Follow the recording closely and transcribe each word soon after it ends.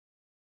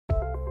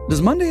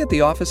Does Monday at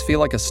the office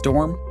feel like a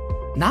storm?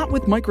 Not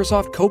with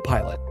Microsoft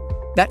Copilot.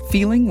 That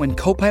feeling when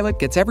Copilot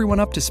gets everyone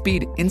up to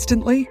speed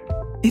instantly?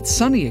 It's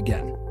sunny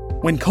again.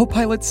 When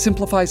Copilot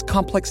simplifies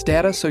complex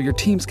data so your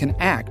teams can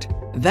act,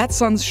 that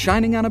sun's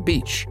shining on a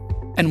beach.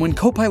 And when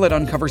Copilot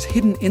uncovers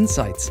hidden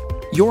insights,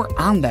 you're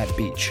on that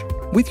beach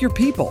with your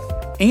people,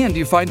 and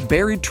you find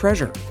buried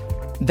treasure.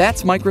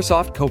 That's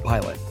Microsoft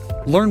Copilot.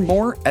 Learn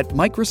more at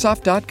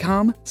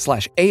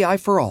Microsoft.com/AI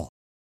for all.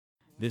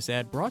 This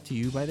ad brought to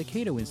you by the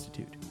Cato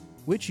Institute.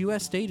 Which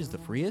U.S. state is the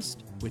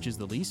freest? Which is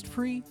the least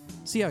free?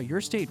 See how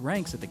your state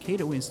ranks at the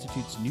Cato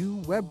Institute's new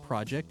web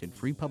project and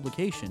free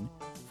publication,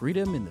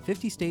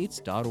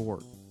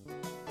 freedomin50states.org.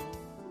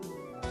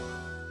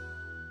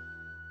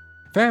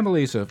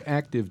 Families of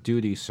active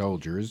duty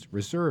soldiers,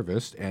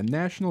 reservists, and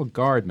National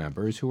Guard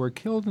members who were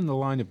killed in the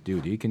line of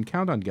duty can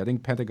count on getting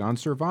Pentagon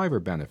survivor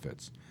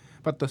benefits.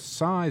 But the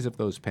size of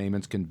those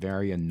payments can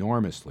vary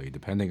enormously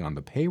depending on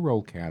the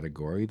payroll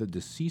category the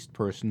deceased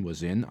person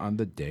was in on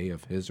the day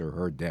of his or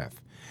her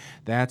death.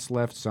 That's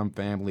left some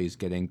families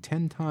getting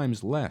 10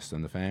 times less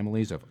than the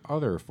families of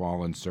other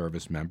fallen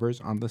service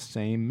members on the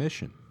same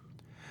mission.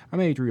 I'm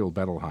Adriel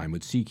Bettelheim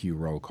with CQ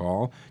Roll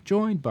Call,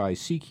 joined by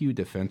CQ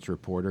defense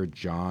reporter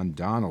John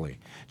Donnelly.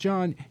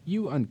 John,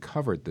 you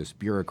uncovered this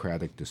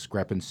bureaucratic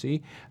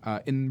discrepancy.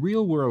 In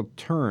real-world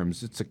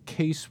terms, it's a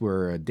case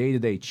where a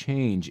day-to-day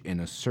change in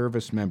a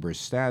service member's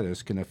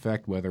status can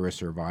affect whether a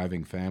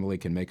surviving family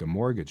can make a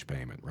mortgage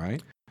payment,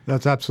 right?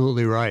 That's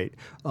absolutely right.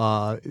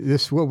 What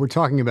we're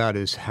talking about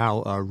is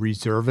how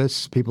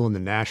reservists, people in the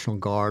National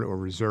Guard or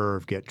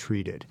Reserve, get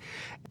treated.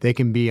 They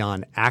can be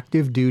on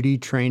active duty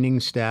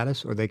training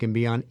status or they can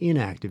be on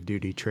inactive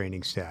duty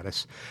training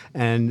status.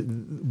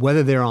 And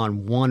whether they're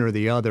on one or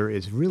the other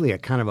is really a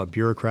kind of a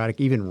bureaucratic,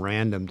 even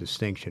random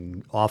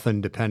distinction, often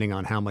depending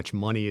on how much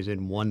money is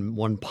in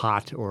one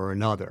pot or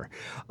another,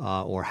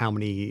 or how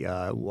many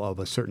of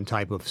a certain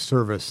type of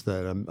service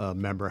that a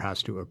member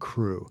has to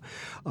accrue.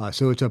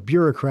 So it's a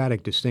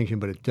bureaucratic distinction,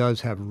 but it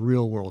does have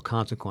real-world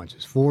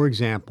consequences. For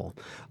example,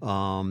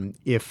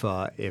 if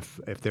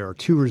there are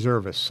two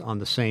reservists on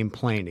the same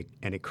plane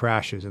and it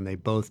crashes and they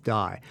both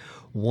die,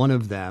 one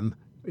of them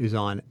is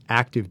on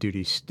active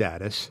duty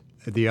status,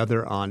 the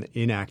other on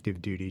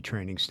inactive duty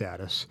training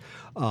status.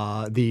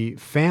 The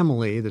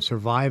family, the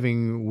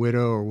surviving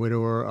widow or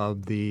widower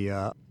of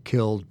the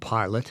killed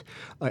pilot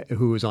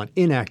who was on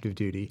inactive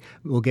duty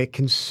will get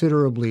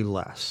considerably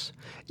less,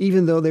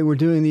 even though they were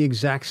doing the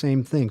exact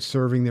same thing,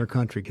 serving their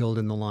country, killed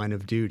in the line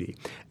of duty.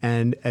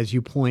 And as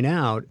you point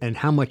out, and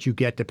how much you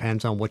get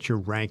depends on what your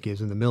rank is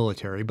in the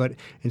military. But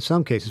in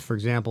some cases, for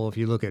example, if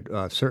you look at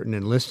a certain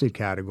enlisted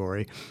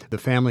category, the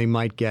family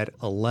might get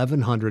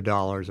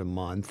 $1,100 a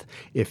month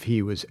if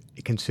he was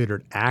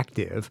considered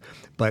active,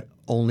 but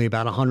only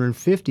about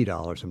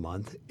 $150 a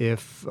month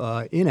if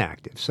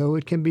inactive. So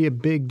it can be a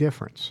big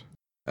difference.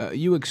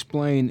 You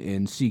explain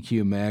in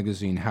CQ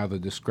magazine how the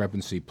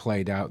discrepancy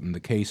played out in the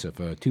case of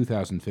a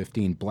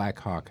 2015 Black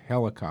Hawk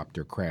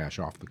helicopter crash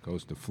off the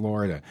coast of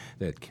Florida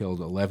that killed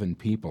 11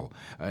 people.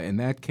 In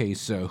that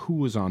case, who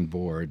was on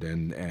board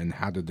and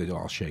how did it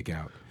all shake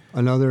out?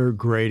 Another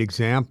great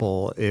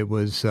example, it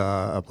was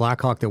a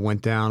Black Hawk that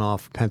went down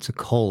off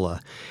Pensacola.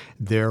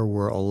 There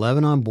were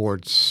 11 on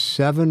board,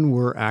 7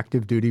 were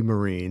active duty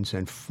Marines,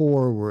 and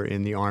 4 were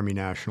in the Army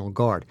National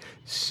Guard.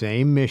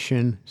 Same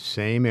mission,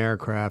 same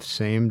aircraft,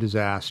 same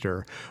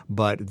disaster,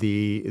 but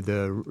the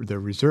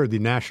reserve, the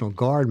National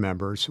Guard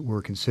members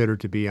were considered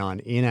to be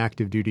on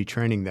inactive duty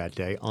training that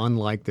day,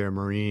 unlike their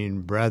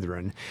Marine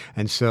brethren.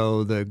 And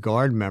so the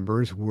Guard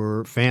members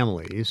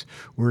families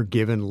were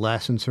given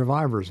less in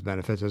survivors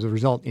benefits as a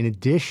result. In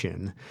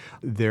addition,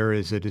 there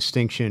is a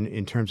distinction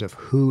in terms of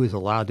who is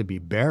allowed to be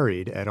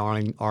buried at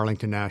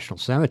Arlington National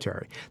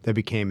Cemetery that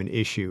became an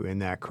issue in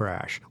that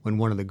crash when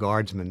one of the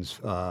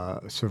Guardsmen's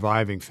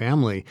surviving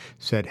family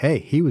said, hey,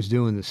 he was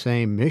doing the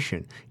same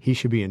mission. He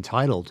should be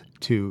entitled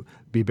to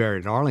be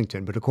buried at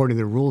Arlington. But according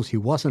to the rules, he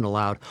wasn't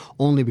allowed.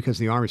 Only because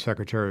the Army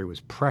Secretary was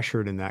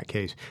pressured in that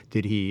case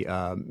did he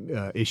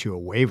issue a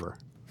waiver.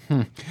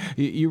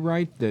 You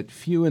write that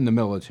few in the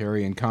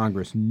military and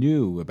Congress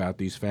knew about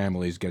these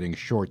families getting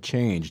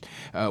shortchanged.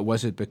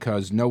 Was it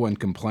because no one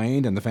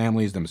complained and the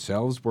families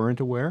themselves weren't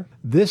aware?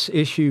 This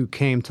issue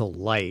came to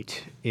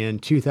light in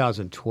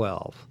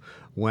 2012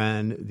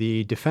 when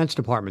the Defense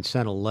Department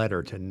sent a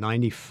letter to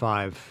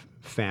 95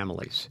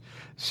 families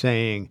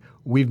saying,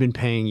 we've been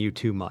paying you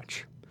too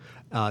much.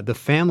 The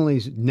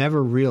families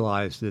never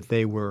realized that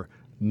they were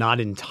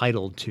not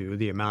entitled to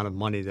the amount of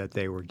money that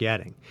they were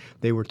getting.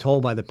 They were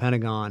told by the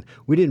Pentagon,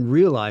 we didn't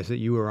realize that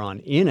you were on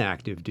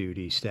inactive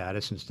duty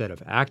status instead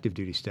of active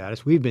duty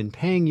status. We've been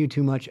paying you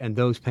too much, and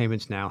those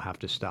payments now have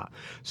to stop.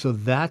 So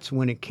that's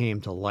when it came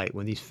to light,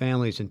 when these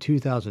families in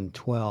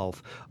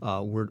 2012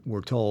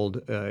 were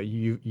told,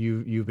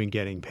 you've been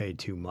getting paid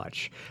too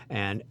much.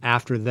 And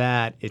after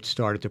that, it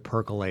started to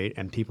percolate,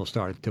 and people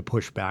started to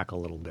push back a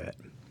little bit.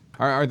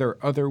 Are there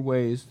other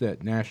ways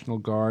that National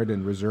Guard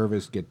and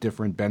reservists get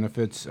different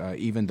benefits,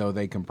 even though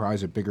they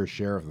comprise a bigger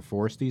share of the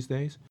force these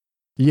days?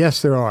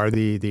 Yes, there are.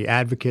 The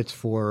advocates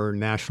for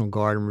National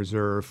Guard and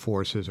Reserve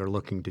forces are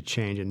looking to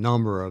change a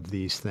number of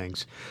these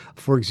things.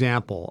 For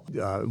example,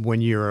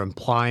 when you're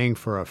applying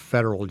for a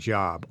federal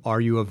job,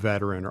 are you a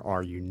veteran or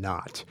are you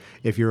not?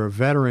 If you're a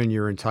veteran,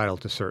 you're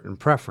entitled to certain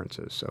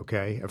preferences,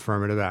 okay?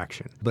 Affirmative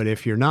action. But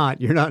if you're not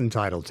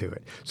entitled to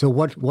it. So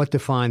what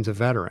defines a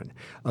veteran?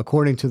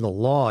 According to the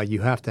law,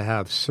 you have to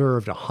have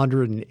served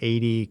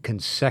 180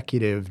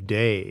 consecutive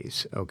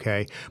days,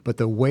 okay? But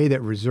the way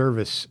that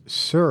reservists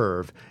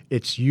serve,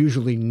 it's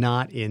usually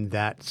not in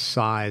that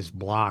size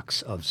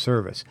blocks of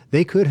service.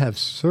 They could have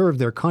served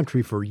their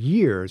country for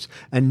years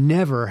and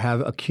never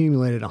have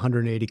accumulated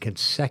 180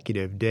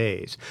 consecutive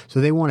days.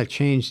 So they want to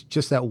change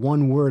just that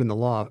one word in the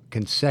law,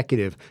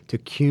 consecutive, to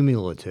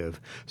cumulative,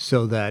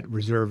 so that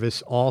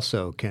reservists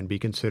also can be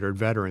considered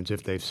veterans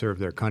if they've served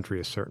their country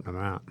a certain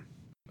amount.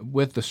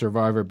 With the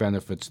survivor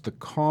benefits, the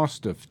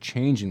cost of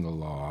changing the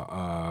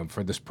law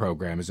for this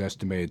program is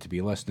estimated to be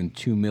less than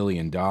 $2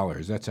 million.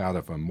 That's out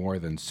of a more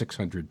than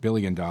 $600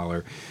 billion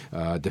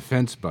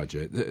defense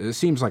budget. It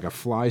seems like a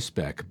fly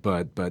speck,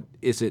 but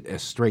is it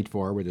as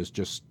straightforward as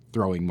just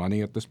throwing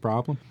money at this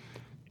problem?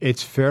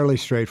 It's fairly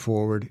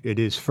straightforward. It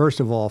is, first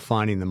of all,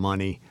 finding the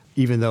money,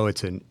 even though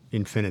it's an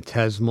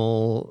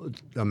infinitesimal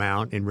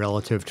amount in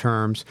relative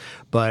terms.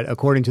 But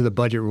according to the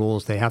budget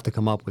rules, they have to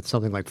come up with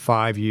something like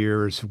 5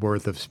 years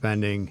worth of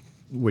spending,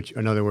 which,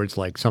 in other words,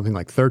 like something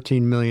like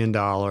 $13 million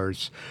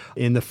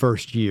in the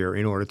first year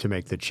in order to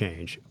make the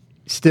change.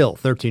 Still,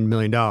 $13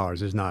 million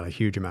is not a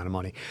huge amount of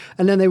money.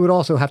 And then they would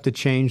also have to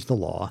change the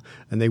law,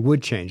 and they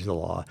would change the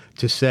law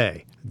to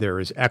say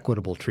there is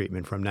equitable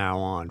treatment from now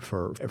on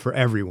for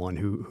everyone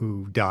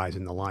who dies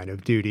in the line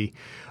of duty.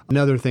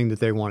 Another thing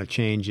that they want to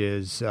change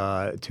is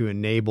to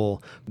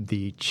enable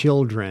the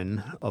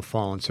children of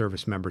fallen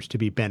service members to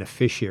be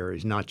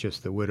beneficiaries, not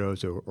just the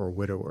widows or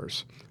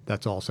widowers.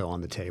 That's also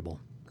on the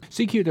table.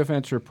 CQ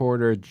Defense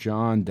reporter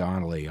John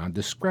Donnelly on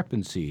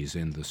discrepancies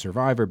in the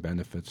survivor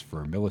benefits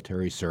for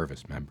military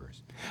service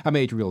members. I'm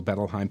Adriel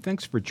Bettelheim.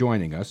 Thanks for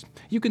joining us.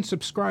 You can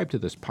subscribe to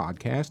this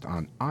podcast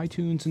on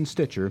iTunes and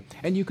Stitcher,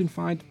 and you can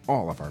find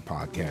all of our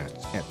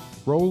podcasts at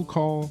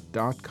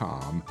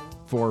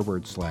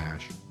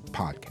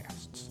rollcall.com/podcast.